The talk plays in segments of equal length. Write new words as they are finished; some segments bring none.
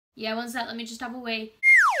Yeah, one sec, let me just have a wee.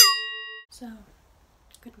 So,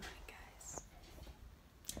 good morning guys.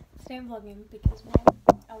 Today I'm vlogging because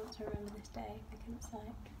I want to remember this day because it's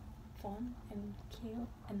like fun and cute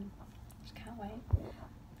and I just can't wait.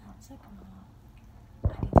 And second of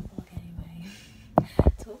all, I need to vlog anyway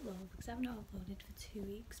to upload because I've not uploaded for 2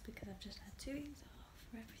 weeks because I've just had 2 weeks off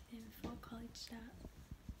for everything before college starts.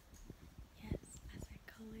 Yes, I said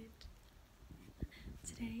college.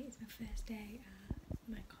 Today is my first day at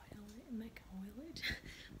my college.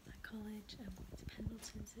 I'm going to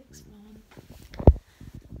Pendleton sixth form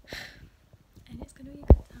and it's going to be a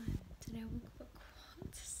good time. Today I woke up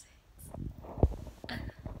at 6:45,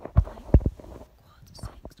 like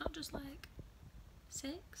 6:45, not just like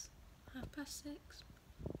 6, 6:30,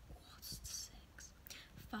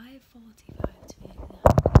 6:45, 5:45 to be exact.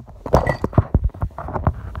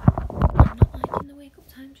 I'm not liking the wake up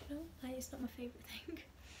times, you know, like it's not my favourite thing.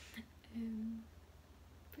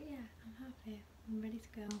 But yeah, I'm happy, I'm ready to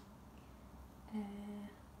go.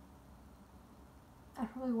 I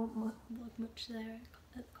probably won't vlog much there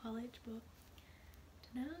at the college, but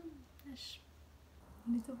I don't know, I just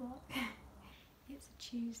need to vlog. It's a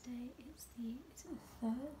Tuesday, is it the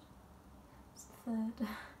 3rd? It's the 3rd.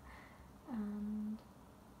 And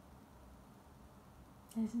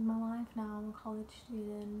this is my life now, I'm a college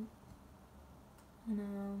student.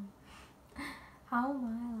 And how am I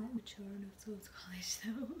like mature enough to go to college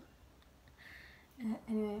though?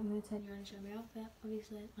 Anyway, I'm going to turn you on and show my outfit.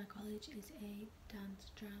 Obviously, my college is a dance,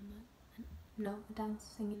 drama, a dance,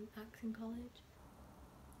 singing, acting college.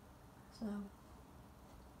 So,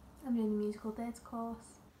 I'm doing the musical theatre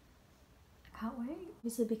course. I can't wait.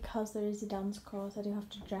 Obviously, because there is a dance course, I do have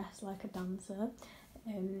to dress like a dancer.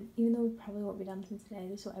 Even though we probably won't be dancing today,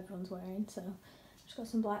 this is what everyone's wearing. So, I've just got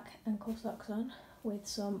some black ankle socks on with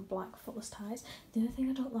some black footless ties. The other thing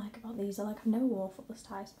I don't like about these are like I've never wore footless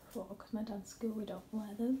ties before because my dance school we don't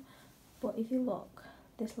wear them. But if you look,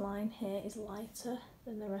 this line here is lighter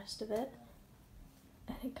than the rest of it,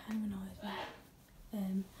 and it kind of annoys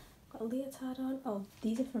me. Got a leotard on. Oh,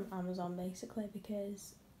 these are from Amazon basically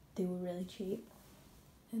because they were really cheap.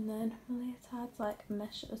 And then my leotard's like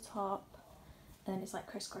mesh at the top, and it's like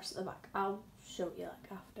crisscross at the back. I'll show you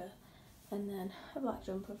like after. And then a black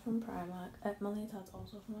jumper from Primark. My leotard's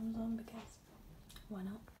also from Amazon because why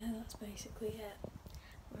not? Yeah, that's basically it.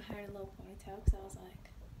 My hair in a low ponytail because I was like,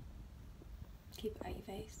 keep it at your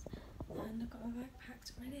face. And I've got my bag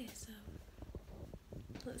packed ready, so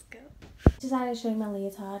let's go. Decided to show you my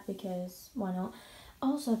leotard because why not?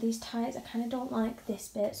 Also, these tights, I kind of don't like this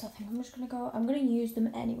bit, so I think I'm just going to go, I'm going to use them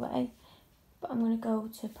anyway. But I'm going to go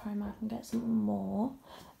to Primark and get some more.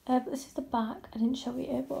 But this is the back. I didn't show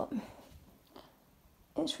you, but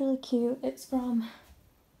it's really cute. It's from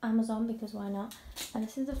Amazon because why not? And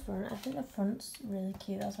this is the front. I think the front's really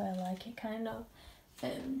cute. That's why I like it kind of.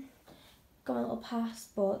 Got my little pass,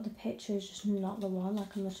 but the picture is just not the one.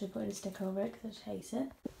 Like I'm literally putting a stick over it because I just hate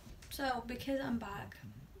it. So because I'm back,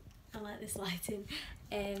 I like this lighting.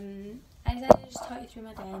 I decided to just talk you through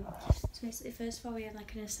my day. So basically, first of all, we had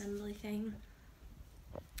like an assembly thing.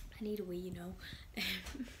 I need a wee, you know.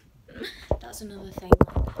 That's another thing.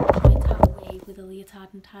 Like, trying to have a wee with a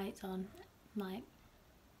leotard and tights on, like,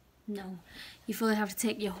 no. You fully have to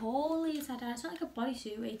take your whole leotard down. It's not like a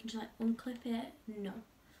bodysuit where you can just like unclip it. No.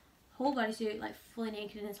 Whole bodysuit, like fully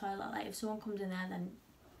naked in the toilet. Like if someone comes in there, then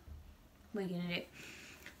what are you gonna do?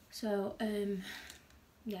 So,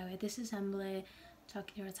 yeah, we had this assembly,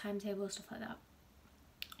 talking through a timetable, stuff like that.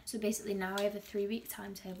 So basically now I have a 3-week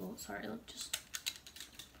timetable. Sorry, just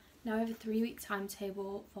now I have a 3-week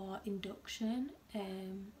timetable for induction.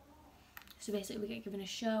 So basically we get given a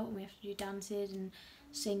show and we have to do dances and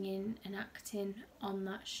singing and acting on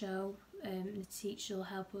that show. The teacher will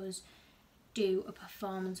help us do a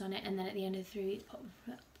performance on it, and then at the end of the 3 weeks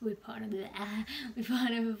we put on a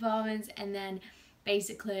performance, and then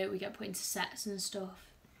basically we get put into sets and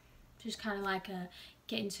stuff. Just kind of like a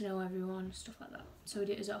getting to know everyone, stuff like that. So we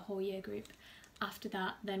do it as a whole year group. After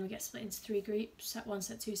that, then we get split into 3 groups, set 1,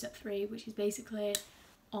 set 2, set 3, which is basically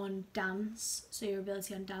on dance, so your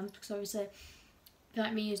ability on dance, because obviously if you're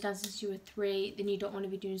like me who's danced since you were 3, then you don't want to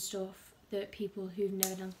be doing stuff that people who've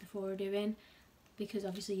never danced before are doing, because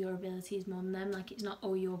obviously your ability is more than them. Like it's not,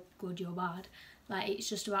 oh you're good, you're bad, like it's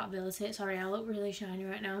just about ability. Sorry, I look really shiny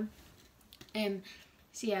right now.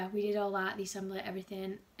 So yeah, we did all that, the assembly,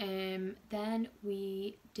 everything. Then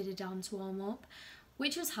we did a dance warm-up,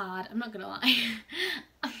 which was hard, I'm not gonna lie.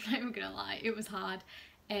 I'm not even gonna lie, it was hard.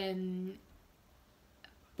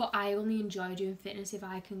 But I only enjoy doing fitness if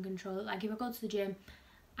I can control it. Like if I go to the gym,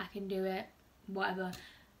 I can do it, whatever.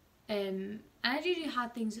 And I do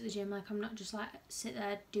hard things at the gym. Like, I'm not just like sit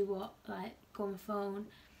there, do what, like go on my phone.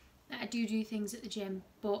 I do things at the gym,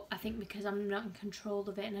 but I think because I'm not in control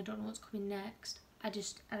of it and I don't know what's coming next, I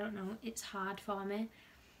don't know, it's hard for me.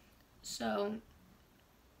 So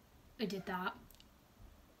I did that.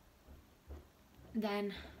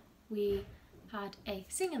 Then we had a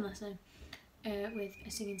singing lesson with a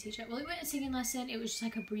singing teacher. Well, it wasn't a singing lesson, it was just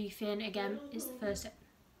like a briefing. Again, it's the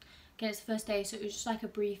first day, so it was just like a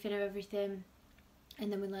briefing of everything.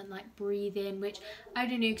 And then we learned like breathing, which I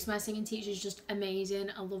already knew because my singing teacher is just amazing.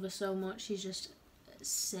 I love her so much. She's just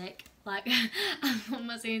sick. Like, I love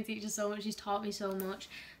my singing teacher so much. She's taught me so much.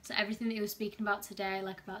 So everything that he was speaking about today,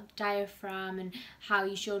 like about the diaphragm and how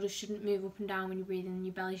your shoulders shouldn't move up and down when you're breathing and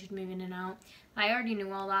your belly should move in and out. I already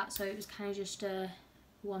knew all that, so it was kind of just a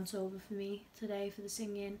once over for me today for the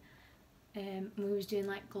singing. And we was doing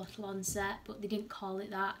like glottal onset, but they didn't call it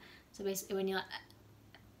that. So basically when you're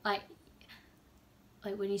like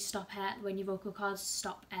when you stop air, when your vocal cords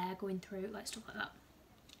stop air going through, like stuff like that,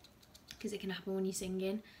 because it can happen when you're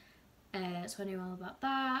singing. So I knew all about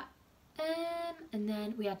that. And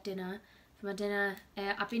then we had dinner. For my dinner,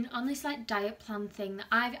 I've been on this like diet plan thing that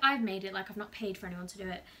I've made it. Like, I've not paid for anyone to do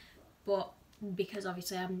it, but because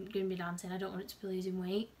obviously I'm going to be dancing, I don't want it to be losing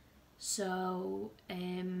weight. So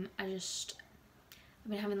I've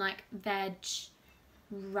been having like veg,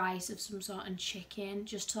 rice of some sort and chicken,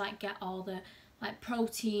 just to like get all the like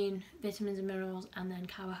protein, vitamins and minerals, and then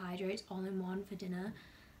carbohydrates all in one for dinner.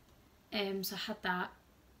 So I had that.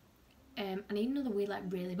 I need another wee like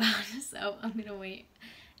really bad, so I'm gonna wait.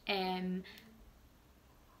 Then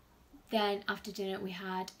after dinner we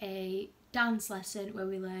had a dance lesson where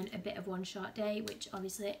we learned a bit of One Short Day, which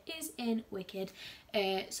obviously is in Wicked.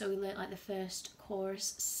 So we learned like the first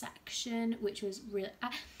chorus section, which was really...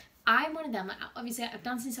 I'm one of them, like, obviously I've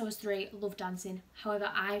danced since I was 3, love dancing.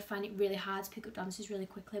 However, I find it really hard to pick up dances really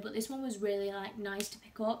quickly, but this one was really like nice to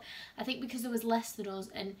pick up. I think because there was less of us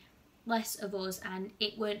and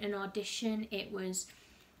it weren't an audition, it was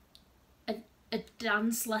a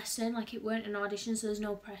dance lesson, like it weren't an audition, so there's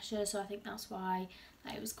no pressure. So I think that's why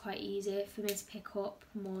it was quite easy for me to pick up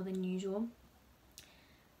more than usual.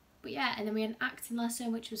 But yeah, and then we had an acting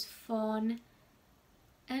lesson, which was fun.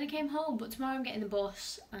 And then I came home, but tomorrow I'm getting the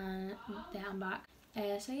bus and then I'm back.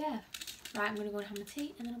 So yeah, right, I'm going to go and have my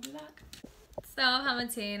tea and then I'll be back. So I've had my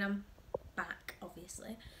tea and I'm back,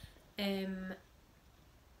 obviously. I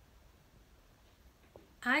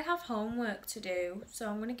have homework to do, so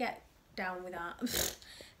I'm going to get down with that.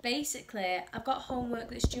 Basically, I've got homework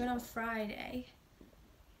that's due on Friday,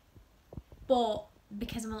 but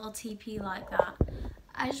because I'm a little TP like that,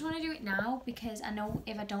 I just want to do it now, because I know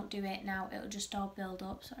if I don't do it now, it'll just all build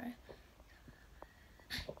up. Sorry.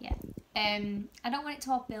 Yeah. I don't want it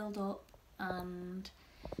to all build up and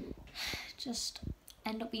just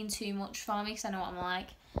end up being too much for me, because I know what I'm like.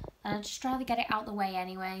 And I'd just rather get it out the way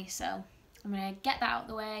anyway, so I'm going to get that out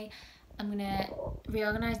the way. I'm going to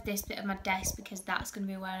reorganise this bit of my desk, because that's going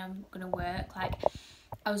to be where I'm going to work. Like,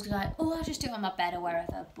 I was like, oh, I'll just do it on my bed or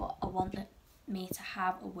wherever, but I want me to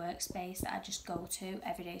have a workspace that I just go to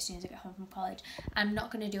every day as soon as I get home from college. I'm not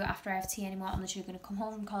going to do it after I have tea anymore. I'm literally going to come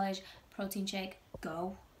home from college, protein shake,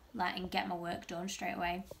 go, like, and get my work done straight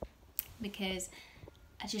away, because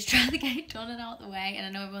I just try to get it done and out the way. And I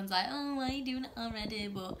know everyone's like, oh, why are you doing it already?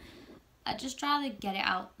 But I'd just rather get it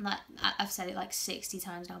out. Like, I've said it like 60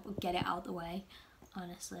 times now, but get it out the way,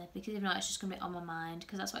 honestly, because if not, it's just gonna be on my mind.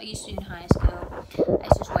 Because that's what I used to do in high school. I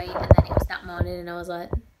used to just wait, and then it was that morning and I was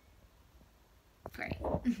like, great.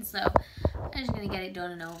 So I'm just gonna get it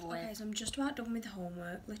done and over with. Okay, so I'm just about done with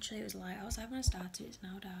homework. Literally, it was light outside when I started. It's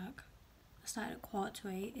now dark. I started at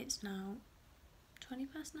 7:45. It's now 9:20.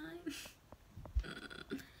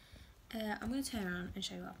 I'm gonna turn around and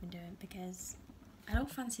show you what I've been doing, because I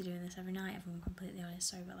don't fancy doing this every night, if I'm completely honest.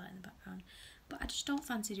 Sorry about that in the background. But I just don't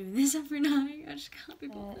fancy doing this every night. I just can't be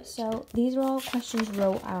bothered. So these are all questions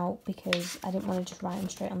wrote out because I didn't want to just write them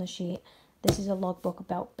straight on the sheet. This is a logbook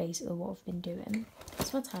about basically what I've been doing.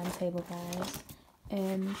 It's my timetable, guys.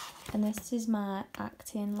 And this is my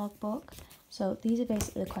acting logbook. So these are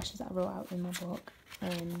basically the questions that I wrote out in my book.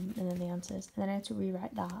 And then the answers. And then I had to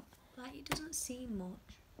rewrite that. Like, it doesn't seem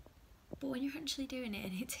much. But when you're actually doing it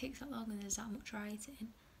and it takes that long and there's that much writing,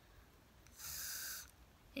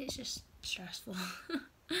 it's just stressful.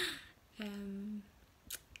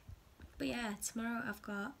 But yeah, tomorrow I've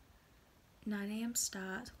got 9 AM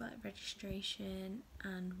start. I've got like registration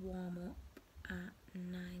and warm up at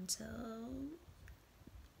 9 till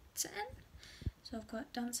 10. So I've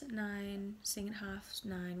got dance at 9, sing at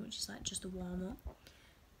 9:30, which is like just a warm up.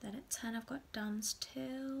 Then at 10 I've got dance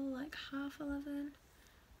till like 11:30.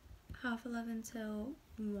 11:30 till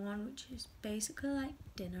 1, which is basically like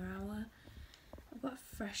dinner hour. I've got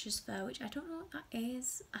a Freshers Fair, which I don't know what that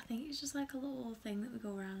is. I think it's just like a little thing that we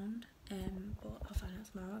go around, but I'll find out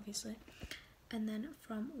tomorrow obviously. And then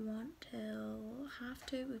from 1 till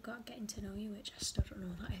 2:30 we've got Getting to Know You, which I still don't know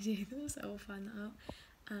what that is either, so we'll find that out.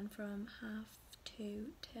 And from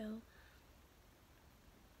 2:30 till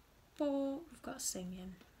 4 we've got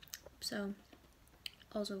singing. So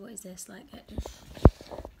also, what is this like?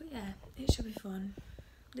 But yeah, it should be fun.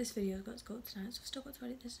 This video's got to go up tonight, so I've still got to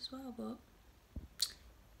edit this as well, but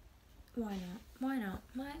why not? Why not?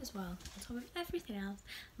 Might as well. On top of everything else,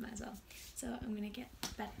 might as well. So I'm gonna get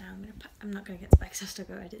to bed now. I'm not gonna get to bed because I've still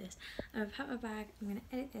got to edit this. I'm gonna pack my bag. I'm gonna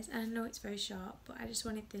edit this, and I know it's very short, but I just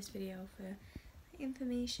wanted this video for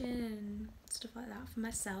information and stuff like that for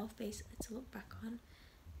myself, basically, to look back on.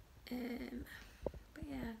 But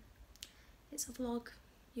yeah, it's a vlog.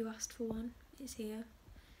 You asked for one. It's here.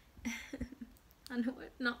 I know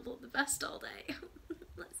it not looked the best all day.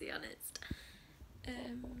 Let's be honest.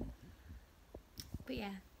 But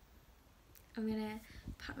yeah, I'm gonna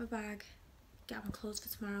pack my bag, get my clothes for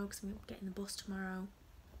tomorrow because I'm getting the bus tomorrow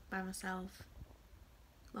by myself.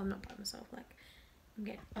 Well, I'm not by myself, like I'm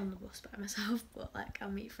getting on the bus by myself, but like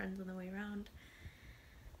I'll meet friends on the way around.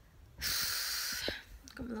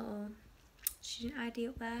 Got my little student ID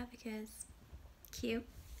up there because cute.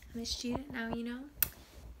 I'm a student now, you know.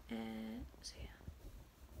 So yeah,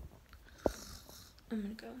 I'm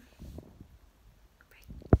gonna go.